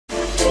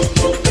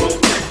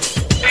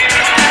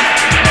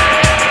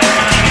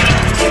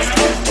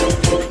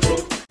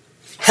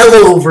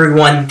Hello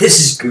everyone, this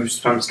is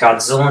Goosebumps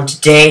Godzilla, and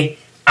today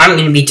I'm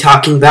going to be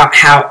talking about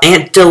how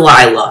Aunt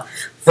Dahlia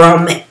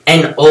from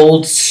an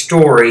old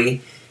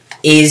story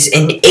is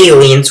an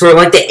alien, sort of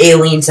like the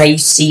aliens that you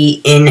see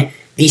in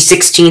the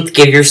 16th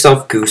Give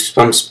Yourself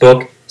Goosebumps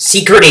book,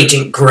 Secret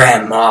Agent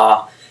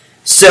Grandma.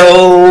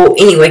 So,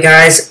 anyway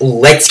guys,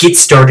 let's get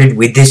started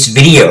with this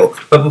video.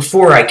 But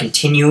before I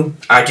continue,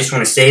 I just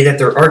want to say that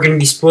there are going to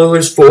be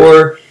spoilers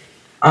for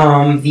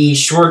the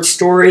short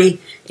story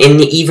in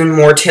the Even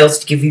More Tales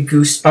to Give You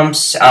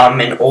Goosebumps,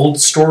 an old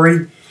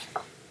story.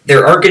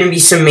 There are going to be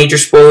some major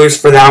spoilers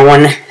for that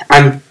one.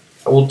 I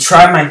will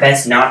try my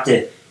best not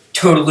to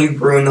totally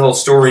ruin the whole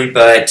story,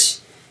 but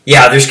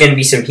yeah, there's going to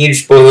be some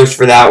huge spoilers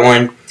for that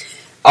one.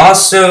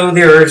 Also,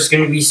 there's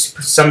going to be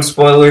some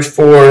spoilers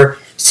for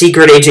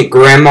Secret Agent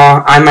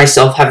Grandma. I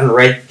myself haven't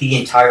read the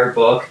entire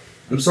book.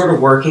 I'm sort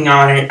of working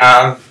on it.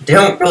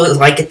 Don't really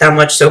like it that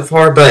much so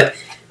far, but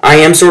I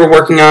am sort of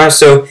working on it,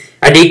 so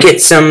I did get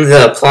some of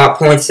the plot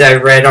points that I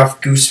read off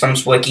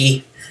Goosebumps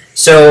Wiki.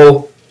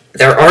 So,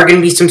 there are going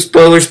to be some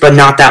spoilers, but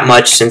not that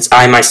much, since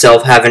I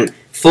myself haven't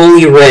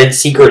fully read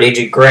Secret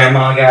Agent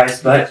Grandma,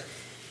 guys. But,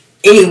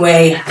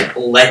 anyway,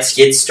 let's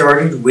get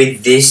started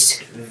with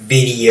this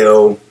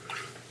video.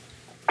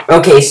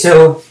 Okay,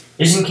 so,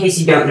 just in case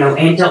you don't know,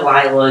 Aunt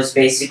Dahlia is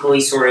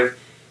basically sort of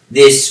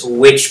this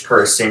witch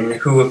person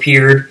who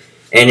appeared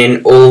in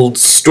an old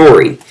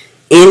story.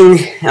 In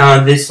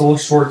this little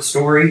short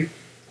story,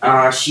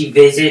 she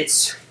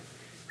visits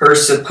her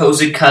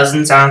supposed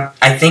cousins.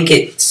 I think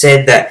it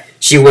said that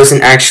she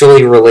wasn't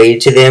actually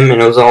related to them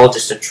and it was all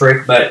just a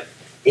trick, but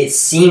it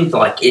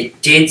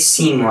did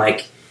seem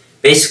like,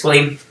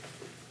 basically,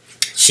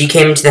 she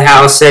came into the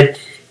house, said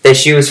that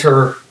she was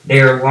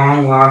their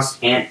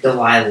long-lost Aunt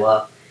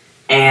Dahlia,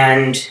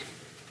 and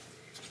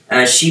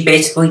she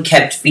basically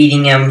kept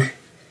feeding him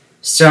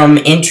some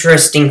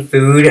interesting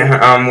food,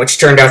 which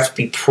turned out to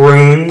be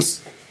prunes.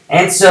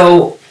 And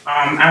so,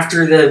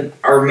 after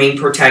our main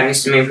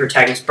protagonist, the main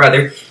protagonist's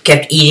brother,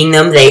 kept eating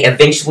them, they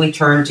eventually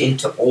turned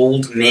into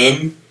old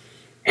men.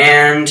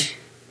 And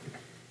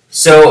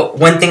so,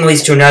 one thing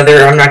leads to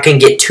another. I'm not going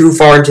to get too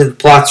far into the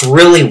plot. It's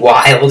really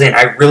wild, and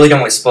I really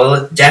don't want to spoil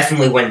it.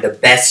 Definitely one of the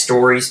best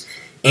stories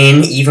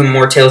in Even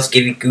More Tales to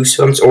Give You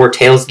Goosebumps, or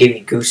Tales to Give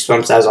You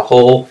Goosebumps as a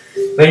whole.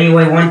 But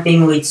anyway, one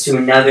thing leads to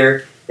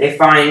another. They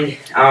find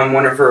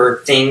one of her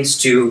things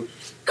to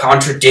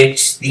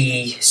contradict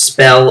the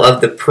spell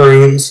of the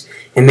prunes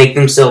and make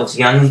themselves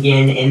young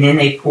again, and then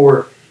they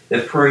pour the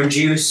prune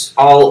juice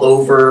all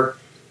over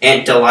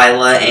Aunt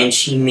Dahlia, and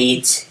she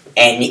meets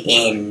an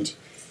end.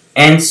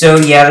 And so,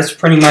 yeah, that's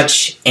pretty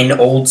much an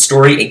old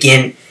story.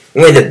 Again,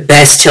 one of the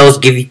best Tales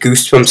to Give You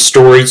Goosebumps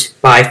stories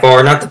by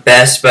far. Not the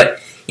best, but,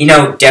 you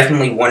know,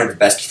 definitely one of the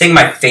best. I think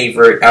my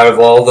favorite out of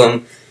all of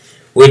them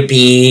would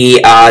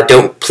be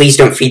Please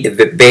Don't Feed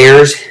the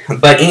Bears.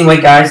 But anyway,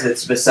 guys,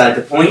 that's beside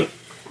the point.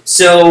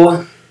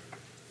 So,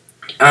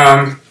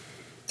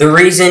 the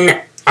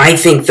reason I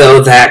think,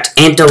 though, that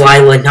Aunt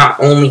Dahlia not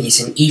only is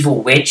an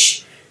evil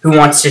witch who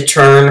wants to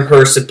turn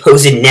her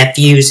supposed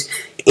nephews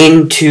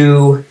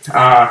into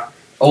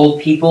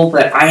old people,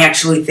 but I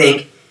actually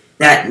think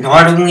that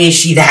not only is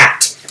she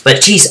that,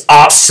 but she's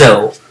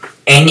also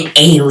an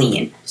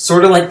alien,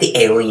 sort of like the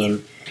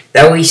alien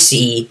that we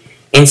see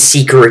in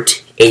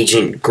Secret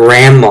Agent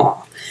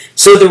Grandma.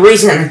 So the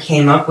reason I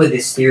came up with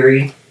this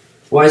theory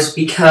was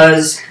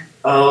because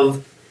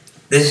of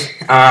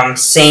the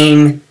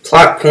same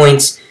plot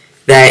points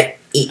that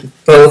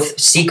both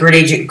Secret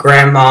Agent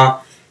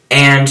Grandma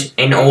and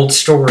an old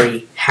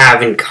story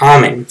have in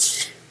common.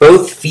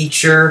 Both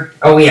feature...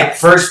 Oh yeah,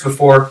 first,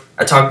 before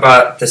I talk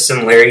about the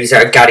similarities,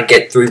 I've got to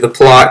get through the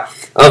plot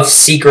of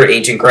Secret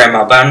Agent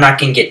Grandma, but I'm not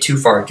going to get too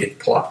far into the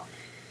plot.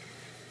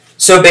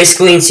 So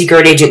basically, in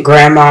Secret Agent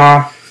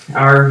Grandma,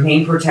 our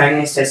main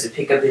protagonist has to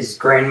pick up his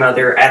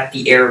grandmother at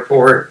the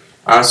airport,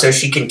 so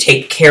she can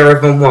take care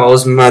of him while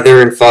his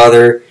mother and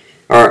father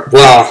are,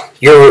 well,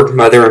 your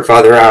mother and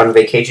father are out on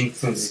vacation,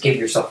 since Give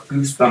Yourself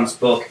Goosebumps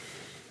book.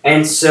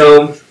 And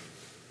so,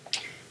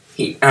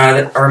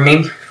 our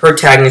main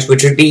protagonist,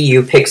 which would be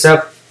you, picks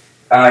up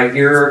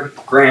your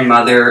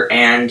grandmother,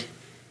 and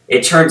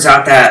it turns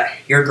out that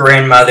your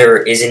grandmother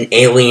is an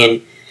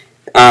alien,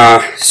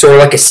 sort of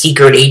like a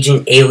secret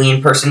agent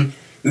alien person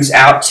who's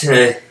out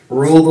to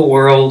rule the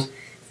world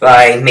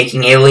by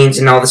making aliens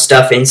and all this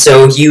stuff, and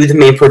so you, the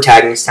main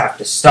protagonist, have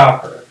to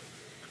stop her.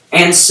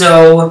 And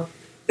so,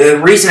 the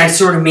reason I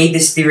sort of made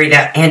this theory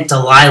that Aunt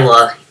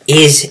Dahlia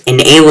is an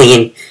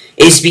alien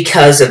is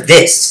because of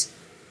this.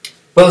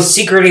 Both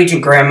Secret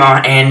Agent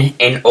Grandma and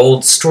an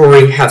old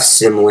story have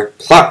similar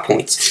plot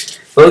points.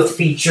 Both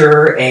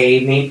feature a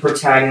main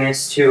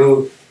protagonist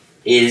who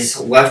is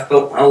left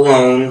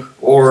alone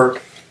or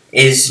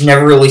is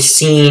never really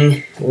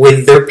seen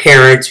with their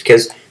parents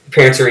because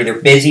parents are either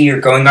busy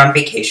or going on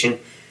vacation,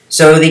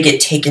 so they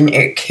get taken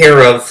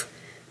care of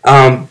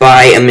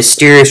by a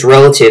mysterious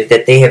relative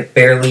that they have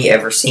barely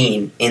ever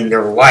seen in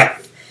their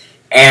life.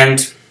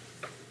 And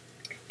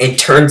it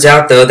turns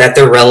out, though, that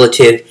their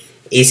relative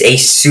is a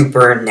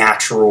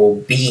supernatural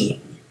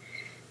being.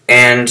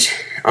 and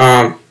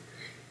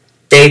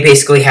they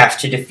basically have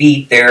to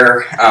defeat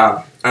their,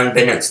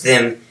 unbeknownst to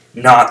them,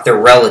 not their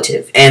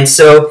relative. And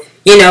so,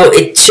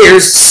 it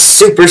shares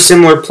super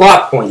similar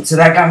plot points. So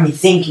that got me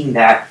thinking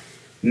that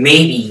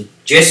maybe,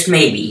 just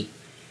maybe,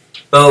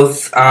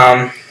 both,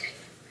 Aunt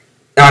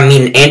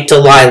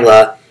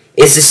Dahlia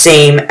is the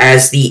same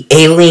as the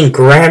alien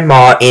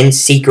grandma in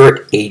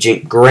Secret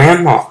Agent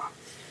Grandma.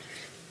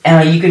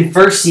 You can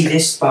first see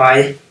this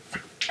by,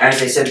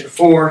 as I said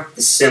before,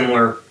 the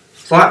similar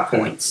plot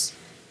points.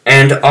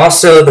 And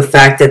also the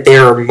fact that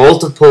there are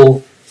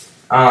multiple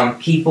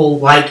people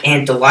like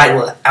Aunt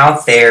Dahlia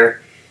out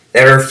there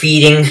that are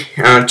feeding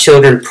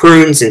children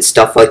prunes and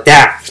stuff like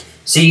that.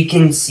 So you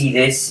can see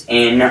this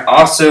in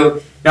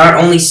also not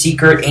only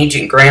Secret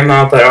Agent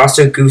Grandma, but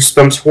also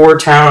Goosebumps Horror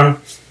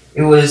Town.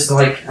 It was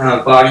like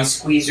Body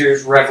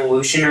Squeezers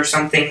Revolution or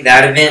something,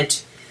 that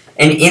event.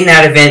 And in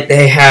that event,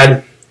 they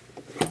had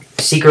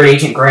Secret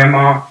Agent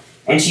Grandma,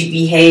 and she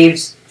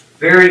behaves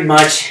very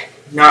much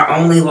not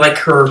only like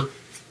her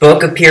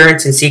book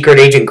appearance in Secret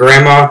Agent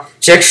Grandma,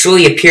 she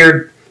actually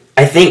appeared,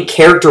 I think,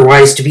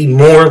 character-wise, to be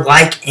more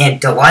like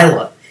Aunt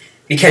Dahlia,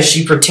 because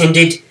she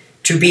pretended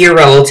to be a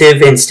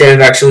relative instead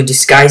of actually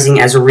disguising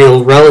as a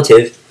real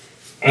relative.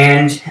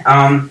 And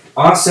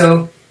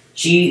also,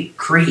 she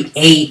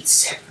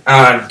creates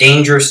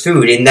dangerous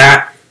food. In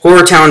that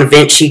Horror Town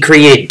event, she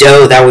created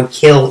dough that would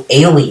kill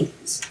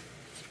aliens.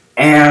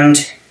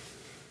 And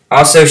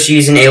also,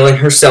 she's an alien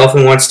herself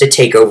and wants to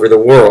take over the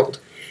world.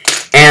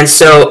 And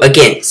so,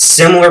 again,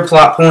 similar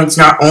plot points,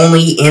 not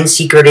only in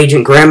Secret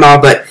Agent Grandma,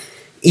 but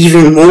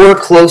even more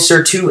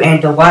closer to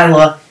Aunt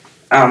Dahlia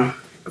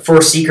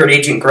for Secret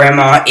Agent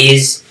Grandma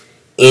is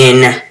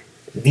in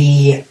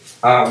the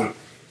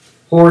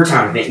Horror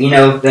Town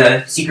event.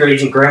 The Secret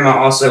Agent Grandma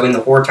also in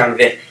the Horror Town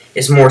event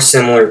is more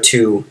similar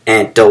to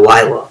Aunt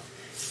Dahlia.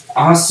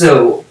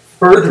 Also,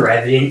 further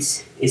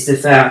evidence is the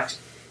fact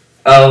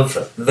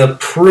of the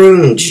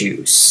prune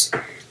juice.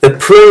 The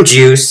prune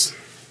juice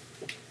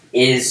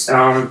is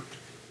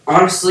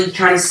honestly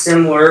kind of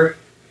similar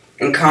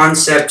in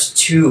concept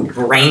to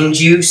brain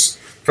juice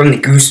from the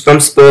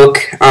Goosebumps book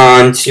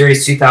on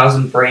Series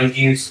 2000 Brain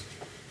Juice.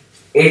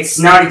 It's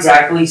not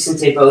exactly, since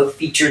they both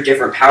feature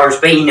different powers,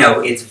 but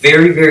it's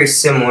very, very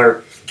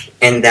similar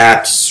in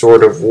that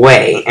sort of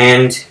way.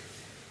 And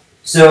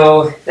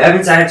so the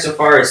evidence I have so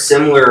far is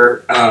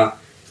similar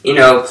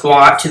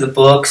plot to the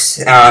books.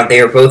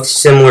 They are both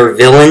similar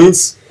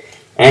villains,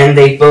 and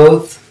they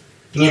both,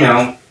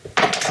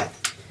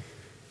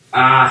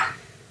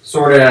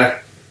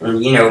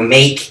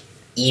 make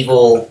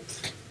evil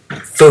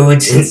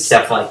foods and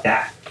stuff like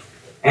that.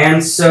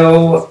 And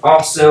so,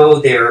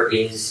 also, there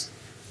is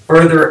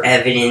further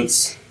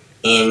evidence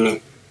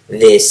in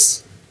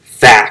this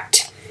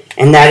fact,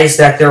 and that is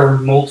that there are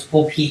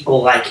multiple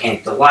people like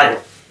Aunt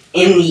Dahlia.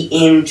 In the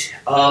end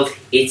of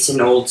It's an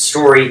Old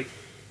Story,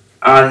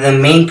 the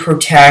main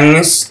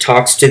protagonist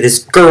talks to this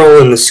girl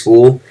in the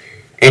school,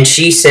 and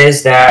she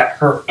says that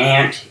her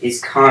aunt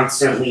is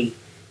constantly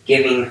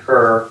giving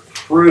her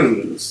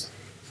prunes.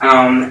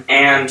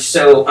 And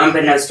so,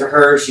 unbeknownst to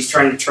her, she's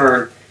trying to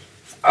turn,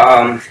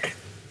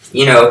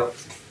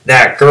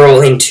 that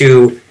girl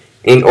into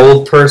an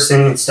old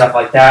person and stuff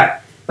like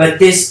that. But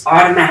this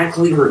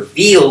automatically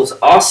reveals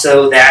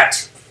also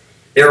that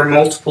there are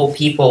multiple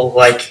people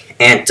like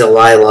Aunt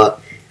Dahlia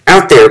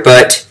out there.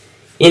 But,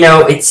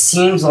 it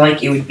seems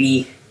like it would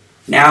be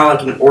now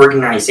like an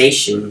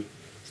organization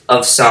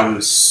of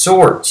some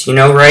sort,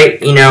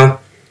 right?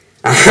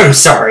 I'm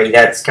sorry,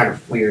 that's kind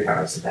of weird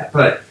how I said that.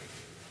 But,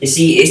 you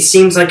see, it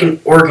seems like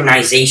an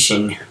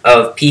organization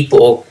of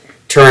people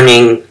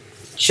turning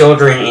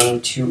children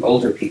into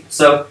older people.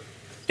 So,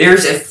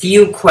 there's a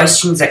few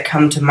questions that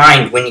come to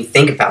mind when you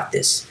think about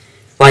this.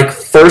 Like,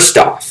 first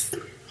off,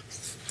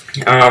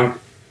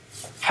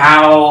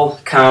 how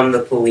come the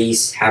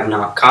police have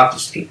not caught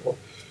these people?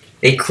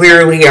 They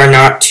clearly are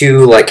not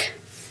too,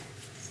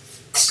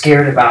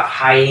 scared about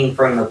hiding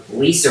from the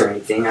police or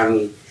anything. I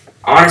mean,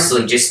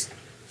 honestly, just,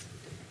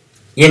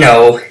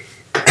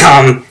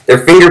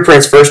 their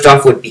fingerprints, first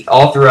off, would be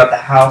all throughout the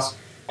house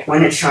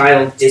when a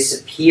child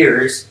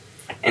disappears,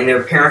 and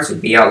their parents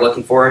would be out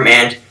looking for him.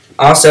 And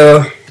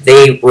also,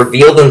 they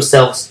reveal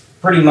themselves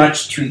pretty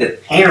much to the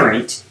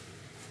parent,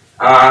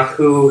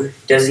 who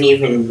doesn't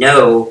even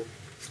know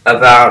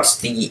about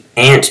the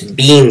aunt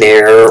being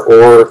there,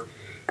 or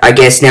I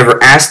guess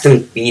never asked them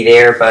to be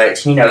there,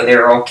 but,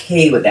 they're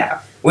okay with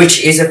that.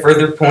 Which is a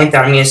further point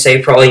that I'm going to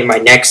say probably in my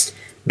next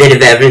bit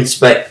of evidence,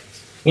 but,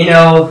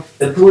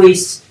 the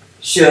police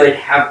should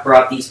have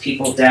brought these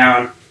people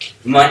down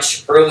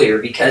much earlier,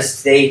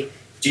 because they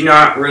do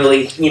not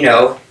really,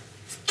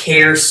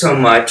 care so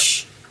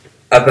much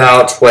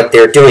about what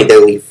they're doing. They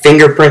leave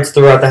fingerprints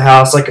throughout the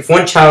house. Like, if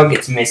one child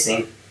gets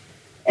missing,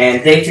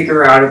 and they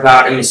figure out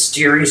about a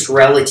mysterious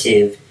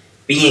relative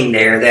being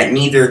there that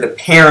neither the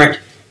parent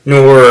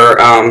nor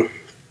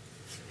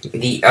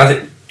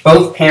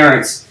both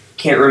parents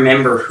can't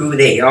remember who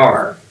they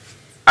are.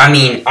 I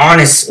mean,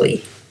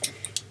 honestly,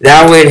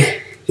 that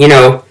would,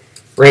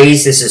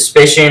 raise the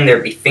suspicion.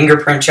 There'd be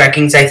fingerprint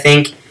checkings, I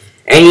think.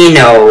 And, you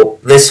know,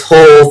 this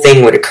whole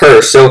thing would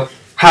occur. So,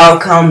 how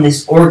come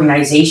this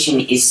organization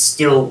is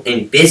still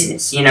in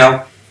business? You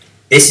know,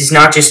 this is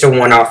not just a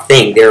one-off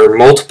thing. There are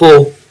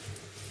multiple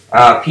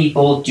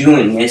people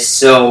doing this,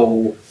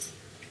 so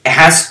it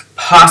has to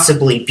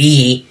possibly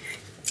be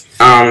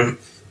an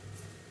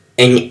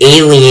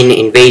alien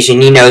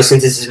invasion, you know,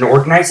 since this is an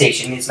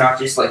organization. It's not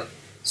just like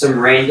some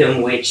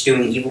random witch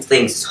doing evil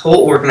things. This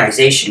whole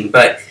organization,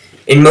 but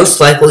it most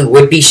likely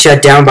would be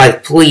shut down by the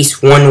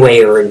police one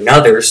way or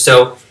another.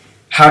 So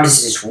how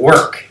does this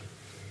work?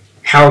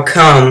 How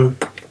come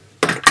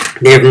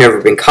they've never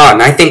been caught?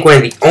 And I think one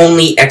of the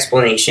only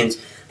explanations,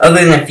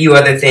 other than a few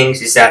other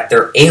things, is that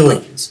they're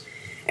aliens.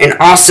 And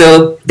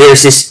also,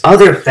 there's this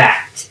other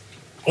fact.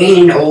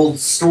 In an old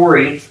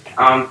story,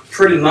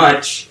 pretty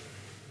much,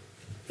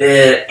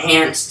 the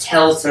aunt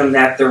tells them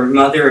that their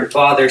mother and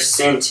father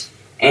sent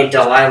Aunt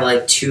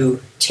Dahlia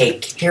to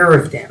take care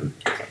of them.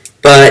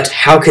 But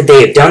how could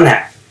they have done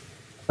that?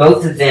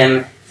 Both of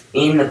them,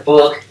 in the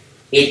book,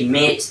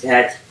 admit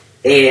that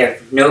they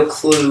have no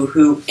clue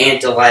who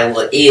Aunt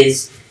Dahlia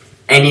is,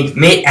 and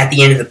admit at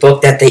the end of the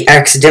book that they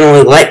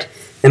accidentally let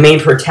the main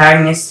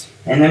protagonist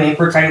and the main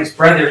protagonist's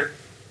brother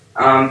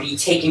be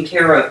taken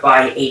care of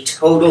by a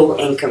total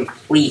and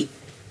complete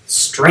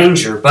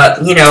stranger.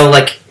 But, you know,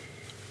 like,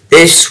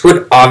 this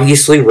would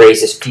obviously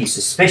raise a few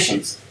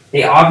suspicions.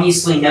 They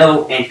obviously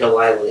know Aunt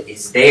Dahlia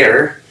is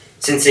there,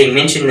 since they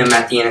mention them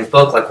at the end of the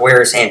book, like,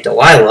 where is Aunt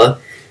Dahlia?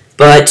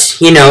 But,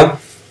 you know,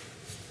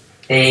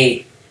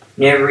 they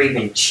never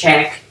even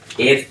check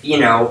if, you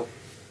know,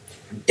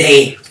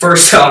 they,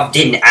 first off,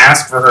 didn't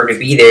ask for her to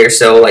be there,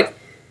 so, like,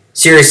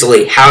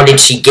 seriously, how did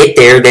she get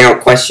there? They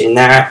don't question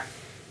that.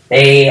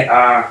 They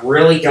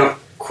really don't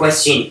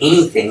question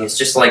anything. It's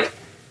just like,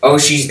 oh,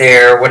 she's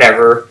there,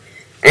 whatever.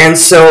 And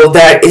so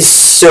that is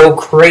so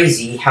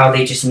crazy how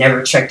they just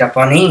never checked up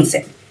on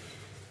anything.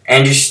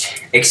 And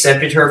just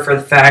accepted her for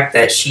the fact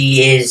that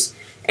she is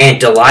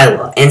Aunt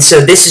Dahlia. And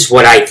so this is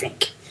what I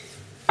think.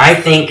 I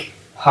think,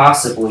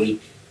 possibly,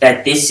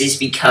 that this is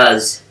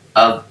because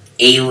of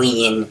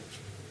alien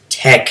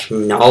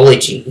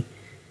technology.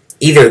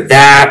 Either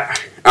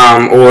that,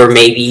 or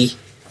maybe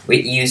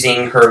with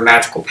using her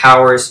magical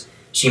powers,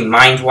 she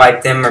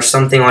mind-wiped them or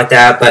something like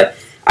that. But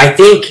I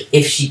think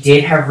if she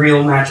did have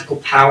real magical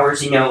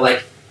powers, you know,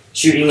 like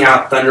shooting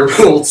out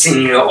thunderbolts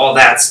and, you know, all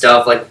that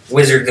stuff, like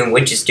wizards and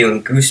witches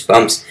doing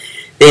Goosebumps,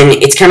 then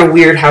it's kind of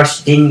weird how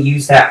she didn't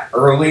use that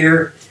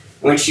earlier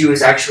when she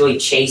was actually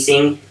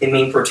chasing the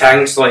main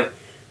protagonist, like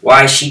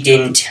why she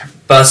didn't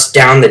bust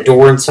down the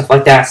door and stuff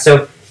like that.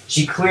 So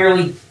she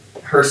clearly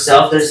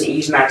herself doesn't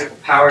use magical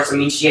powers. I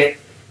mean,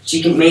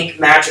 she can make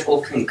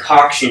magical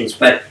concoctions,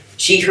 but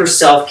she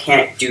herself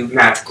can't do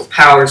magical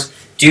powers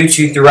due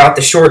to, throughout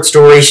the short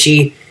story,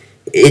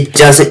 it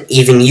doesn't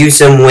even use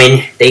them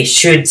when they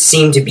should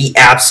seem to be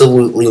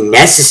absolutely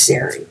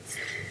necessary.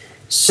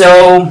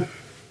 So,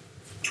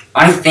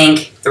 I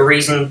think the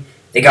reason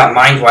they got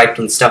mind-wiped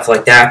and stuff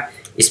like that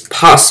is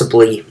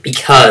possibly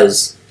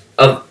because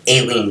of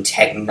alien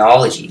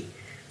technology.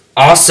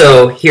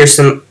 Also, here's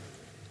some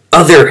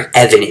other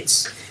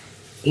evidence.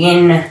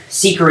 In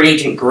Secret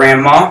Agent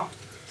Grandma,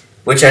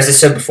 which, as I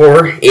said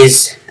before,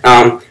 is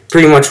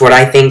pretty much what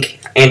I think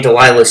Aunt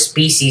Delilah's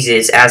species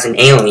is as an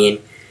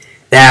alien,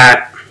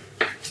 that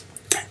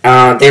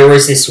there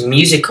was this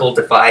musical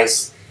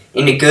device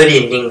in a good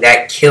ending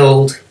that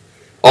killed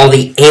all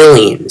the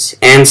aliens.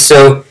 And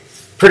so,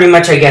 pretty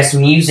much, I guess,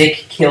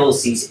 music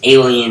kills these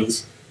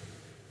aliens.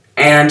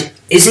 And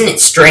isn't it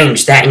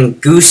strange that in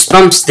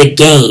Goosebumps the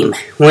game,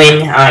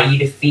 when you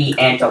defeat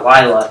Aunt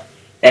Dahlia,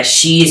 that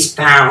she is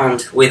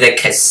found with a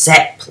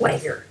cassette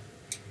player,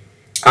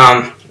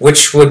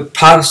 which would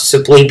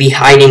possibly be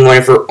hiding one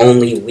of her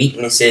only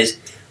weaknesses,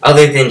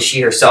 other than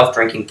she herself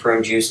drinking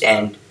prune juice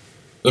and,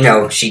 you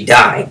know, she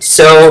died.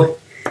 So,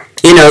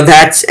 you know,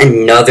 that's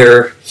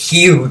another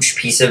huge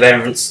piece of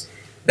evidence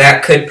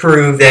that could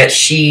prove that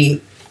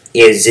she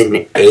is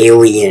an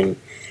alien.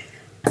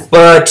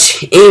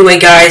 But, anyway,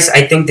 guys,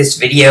 I think this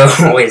video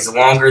is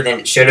longer than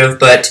it should have,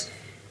 but,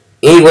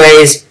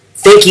 anyways,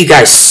 thank you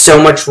guys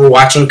so much for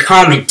watching.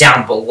 Comment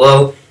down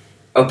below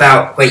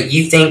about what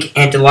you think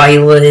Aunt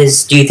Dahlia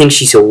is. Do you think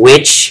she's a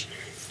witch?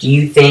 Do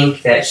you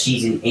think that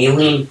she's an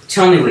alien?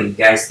 Tell me what you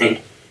guys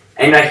think.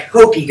 And I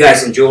hope you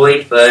guys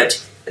enjoyed,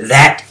 but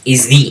that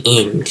is the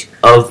end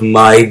of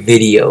my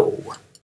video.